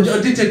 Or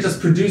did they just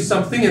produce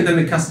something and then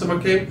the customer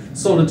came,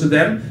 sold it to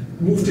them,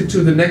 moved it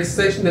to the next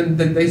station, and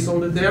then they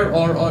sold it there?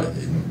 Or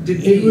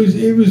did it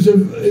was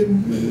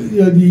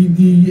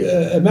the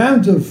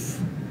amount of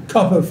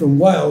copper from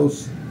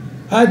Wales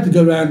had to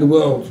go around the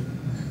world.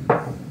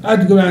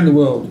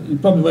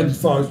 It probably went as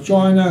far as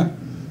China,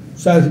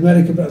 South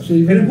America, perhaps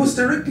even. And it was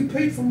directly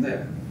paid from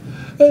there?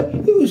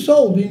 It was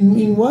sold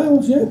in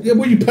Wales, yeah. Yeah,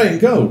 well, you pay in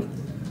gold.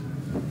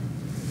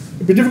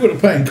 It'd be difficult to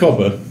pay in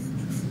copper.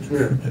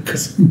 Yeah.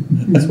 Because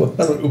that's what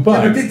you'll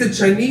buy. Yeah, but did the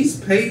Chinese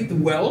pay the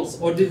Wells,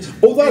 or did it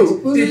move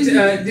forward?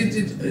 It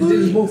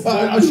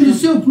was the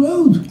Silk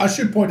Road. I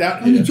should point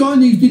out, And the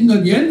Chinese didn't know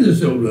the end of the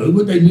Silk Road.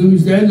 What they knew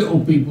is their little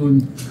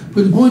people.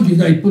 But the point is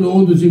they put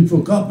orders in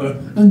for copper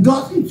and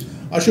got it.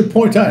 I should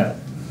point out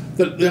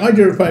that the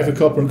idea of paying for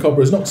copper and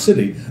copper is not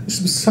silly. It's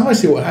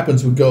precisely what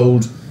happens with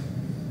gold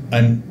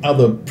and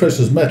other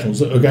precious metals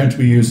that are going to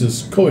be used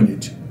as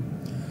coinage.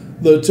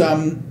 That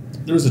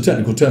there is a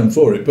technical term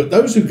for it, but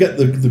those who get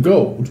the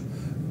gold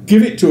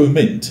give it to a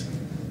mint,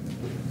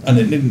 and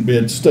it needn't be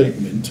a state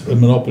mint, a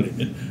monopoly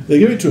mint. They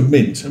give it to a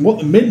mint, and what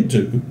the mint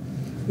do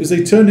is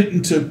they turn it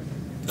into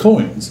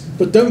coins,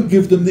 but don't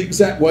give them the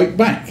exact weight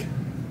back.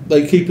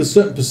 They keep a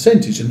certain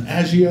percentage, an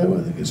agio,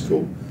 I think it's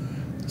called.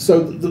 So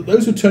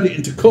those who turn it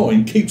into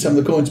coin keep some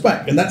of the coins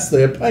back, and that's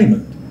their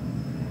payment.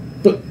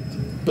 But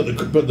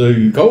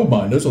the gold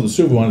miners or the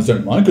silver miners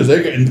don't mind because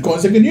they're getting the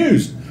coins they can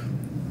use.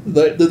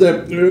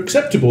 They're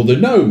acceptable. They're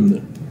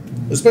known,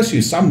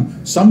 especially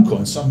some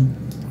coins, some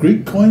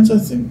Greek coins, I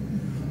think.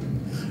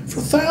 For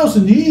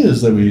 1,000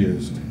 years they were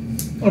used.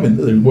 I mean,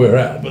 they wear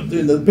out, but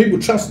the people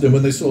trusted them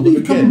when they saw them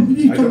again.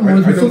 I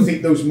don't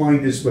think those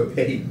miners were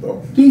paid,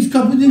 though. These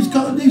copper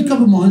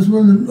mines were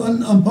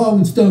on par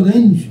with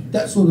Stonehenge,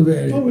 that sort of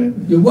area. Oh, yeah.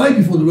 Yeah, way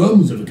before the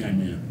Romans ever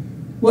came here.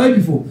 Way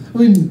before. I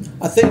mean,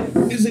 I think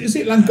is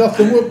it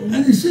Langotham?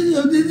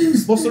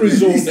 What's the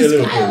resort it's near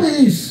the scale Liverpool?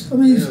 of this. I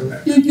mean,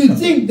 you'd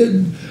think that.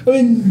 I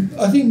mean,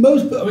 I think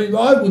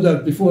I would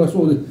have before I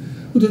saw it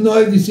would have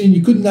naively seen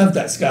you couldn't have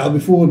that scale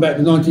before about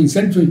the 19th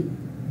century.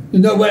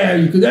 There's no way how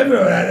you could ever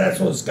have that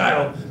sort of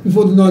scale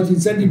before the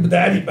 19th century, but they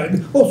had it back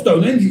then. Or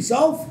Stonehenge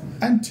itself.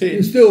 And tin.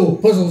 It still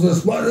puzzles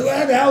us.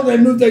 How the hell they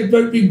moved those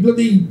great big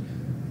bloody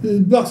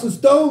blocks of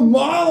stone,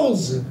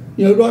 miles?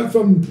 You know, right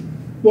from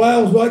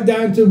Wales right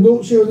down to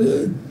Wiltshire.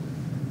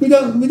 We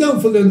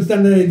don't fully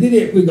understand how they did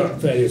it. We got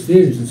various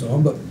theories and so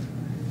on, but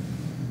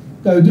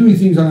they were doing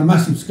things on a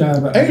massive scale.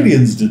 Back then.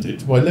 Aliens did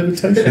it by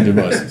levitation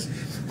devices.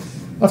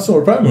 I saw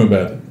a program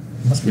about it.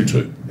 Must be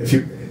true.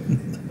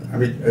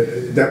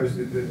 That was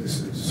the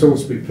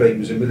Salisbury Plain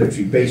was a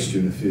military base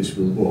during the First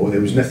World War. There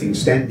was nothing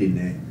standing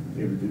there.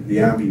 The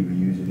army were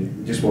using it.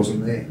 It just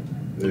wasn't there.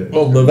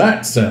 Well,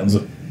 that sounds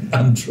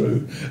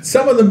untrue.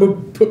 Some of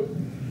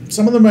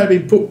them may be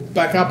put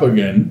back up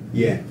again.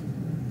 Yeah.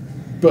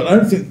 But I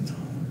don't think.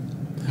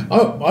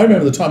 I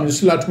remember the time you're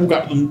still allowed to walk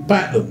up them and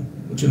pat them,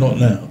 which you're not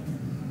now.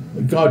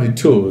 The guided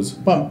tours.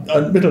 But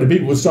admittedly,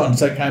 people were starting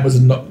to take hammers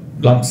and knock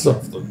lumps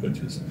off them, which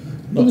is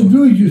Well, the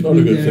Druids used to not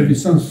a be good there thing. every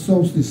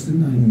solstice,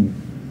 didn't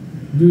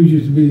they? Druids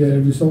used to be there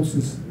every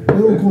solstice. They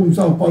all called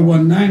themselves by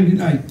one name, didn't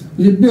they?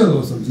 Was it Bill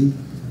or something?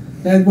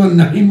 They had one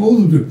name, all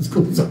the Druids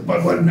called themselves by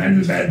one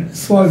name, about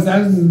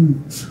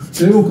 5,000.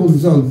 They all called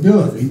themselves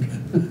Bill, I think.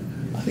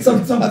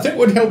 I think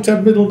we'd help to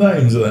have middle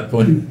names at that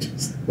point.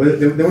 Well,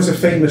 there was a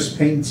famous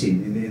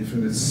painting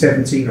from the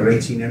 17 or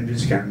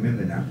 1800s, I can't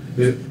remember now.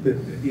 It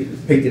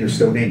was a painting of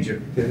Stonehenge.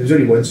 There was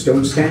only one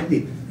stone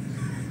standing.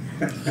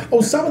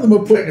 Oh, some of them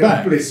were put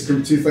back.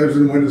 From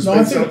 2001 No,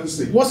 I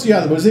think, what's the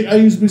other one? Was it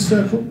Amesbury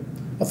Circle?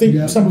 I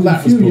think some of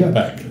that was put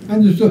back.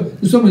 And there's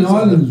some in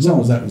Ireland as well. Some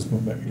of that was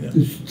put back, yeah.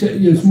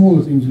 There's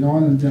smaller things in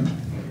Ireland, yeah.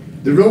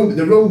 The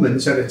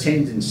Romans had a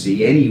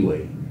tendency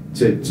anyway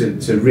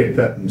to rip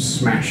up and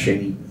smash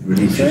any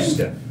religious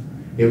stuff.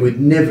 it would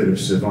never have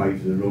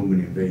survived the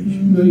Roman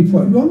invasion. No, you're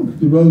quite wrong.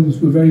 The Romans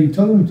were very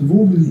intolerant of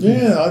all religions.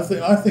 Yeah,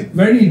 I think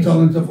Very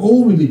intolerant of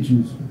all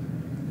religions.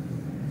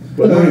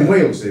 But not in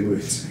Wales, they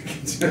would.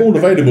 all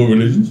available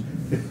religions.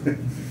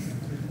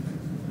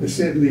 They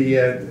certainly.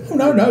 Oh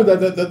no,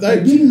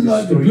 They didn't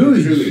like the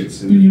destroyed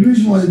Druids. and The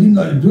reason why they didn't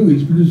like the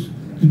Druids because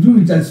the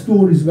Druids had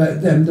stories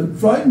about them that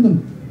frightened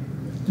them.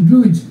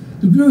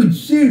 The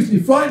Druids seriously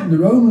frightened the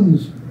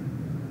Romans,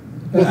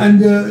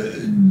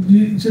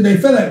 so they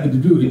fell out with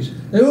the Druids.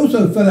 They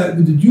also fell out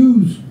with the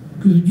Jews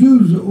because the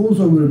Jews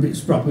also were a bit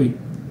stroppy,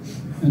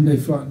 and they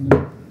frightened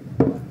them.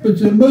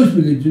 But most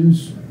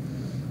religions,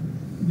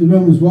 the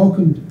Romans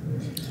welcomed.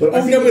 But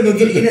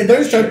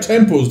those have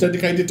temples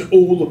dedicated to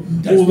all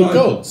the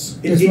gods.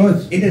 That's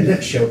right. In a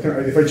nutshell,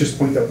 if I just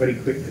point out very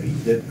quickly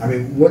that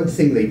one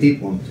thing they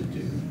did want to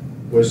do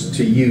was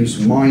to use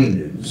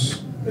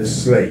miners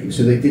as slaves,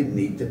 so they didn't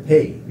need to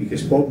pay.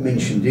 Because Bob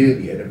mentioned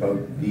earlier about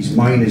these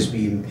miners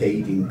being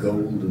paid in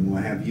gold and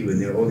what have you,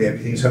 and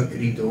everything's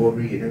hunky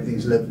dory and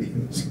everything's lovely.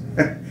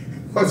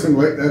 Wasn't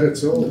like that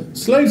at all.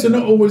 Slaves are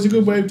not always a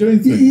good way of doing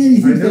things. He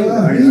thinks they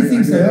are. He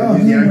thinks they are.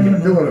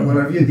 Well,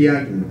 I've heard the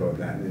argument about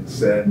that. It's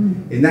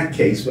in that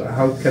case,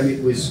 how come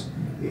it was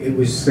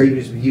slavery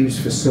was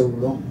used for so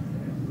long?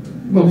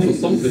 Well, for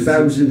something.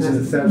 Thousands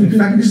and thousands. In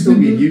fact, it's still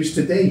being used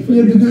today.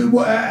 Yeah,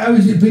 but how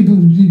is it people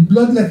did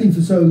bloodletting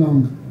for so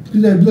long?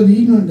 Because they're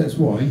bloody ignorant, that's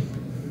why.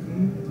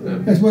 Yeah.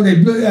 That's why they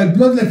had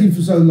bloodletting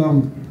for so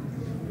long.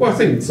 Well, I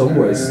think in some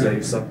ways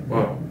slaves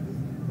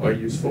are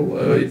useful.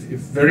 If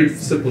very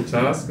simple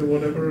task or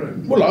whatever.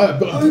 Well,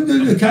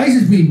 The case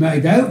has been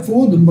made out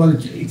for them by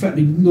in fact,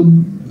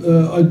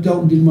 I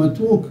dealt with in my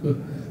talk.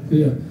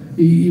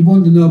 He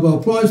won the Nobel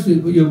Prize for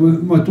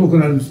my talk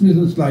on Adam Smith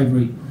and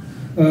slavery.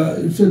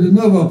 So the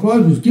Nobel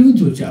Prize was given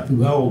to a chap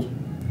who held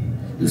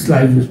that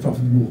slavery was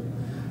profitable.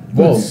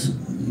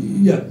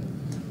 Yeah.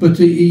 But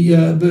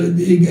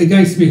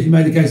against Smith, he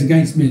made a case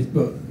against Smith,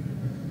 but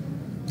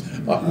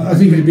I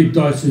think it's a bit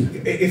dicey.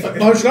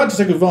 I should like to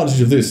take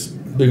advantage of this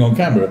being on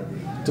camera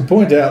to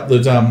point out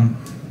that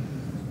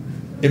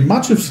in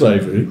much of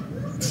slavery,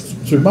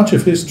 through much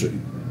of history,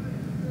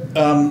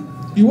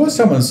 you were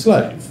someone's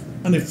slave,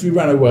 and if you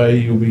ran away,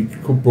 you'll be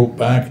brought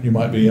back and you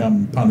might be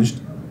punished.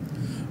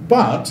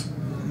 But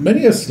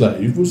many a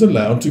slave was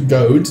allowed to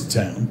go into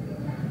town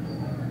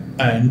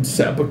and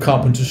set up a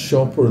carpenter's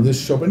shop or this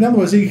shop. In other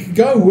words, he could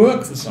go and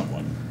work for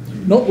someone,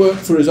 not work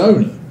for his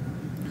owner,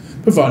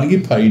 providing he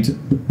paid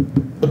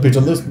a bit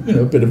on the,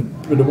 a bit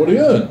of what he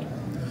earned.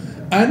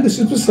 And this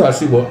is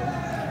precisely what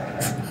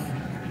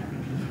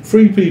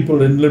free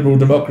people in liberal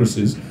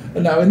democracies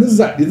are now in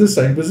exactly the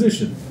same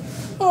position.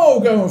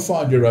 Oh, go and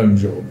find your own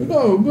job.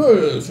 Oh,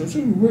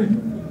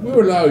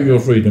 we'll allow your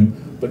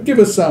freedom, but give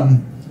us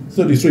some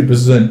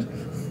 33%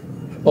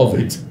 of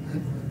it.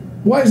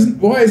 Why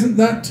isn't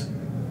that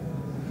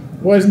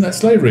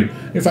slavery?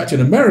 In fact, in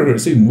America,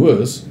 it's even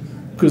worse,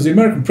 because the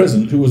American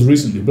president, who was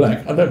recently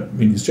black, I don't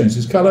mean he's changed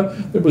his colour,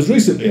 there was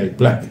recently a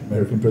black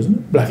American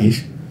president,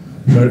 blackish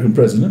American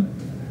president,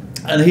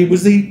 and he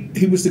was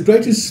the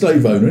greatest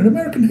slave owner in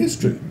American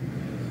history,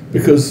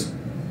 because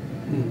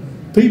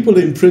people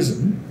in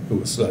prison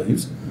who are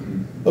slaves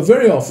are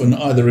very often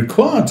either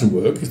required to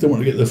work if they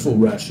want to get their full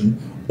ration,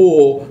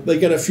 or they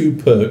get a few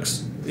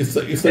perks if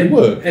they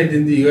work. And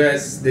in the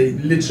US, they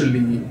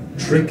literally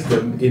trick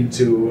them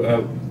into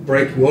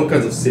breaking all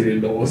kinds of city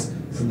laws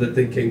so that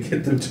they can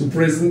get them to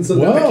prison so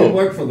that they can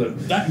work for them.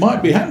 That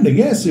might be happening,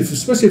 yes,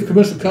 especially if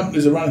commercial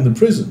companies are running the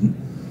prison.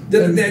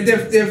 They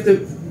have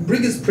the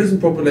biggest prison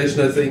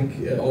population, I think,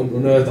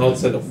 on Earth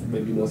outside of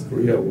maybe North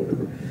Korea or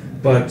whatever.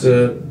 But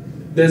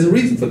there's a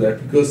reason for that,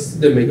 because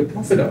they make a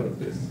profit out of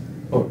this.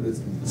 Or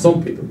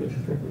some people make a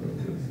profit out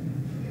of this.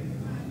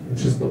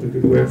 Which is not a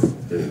good way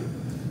of doing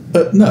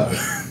it. No.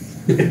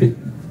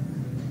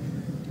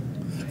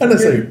 And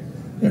let's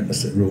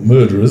say real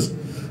murderers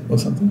or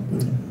something.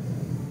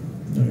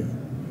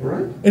 All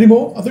right. Any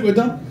more? I think we're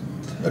done.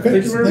 Okay.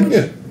 Thank you very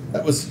much.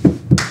 That was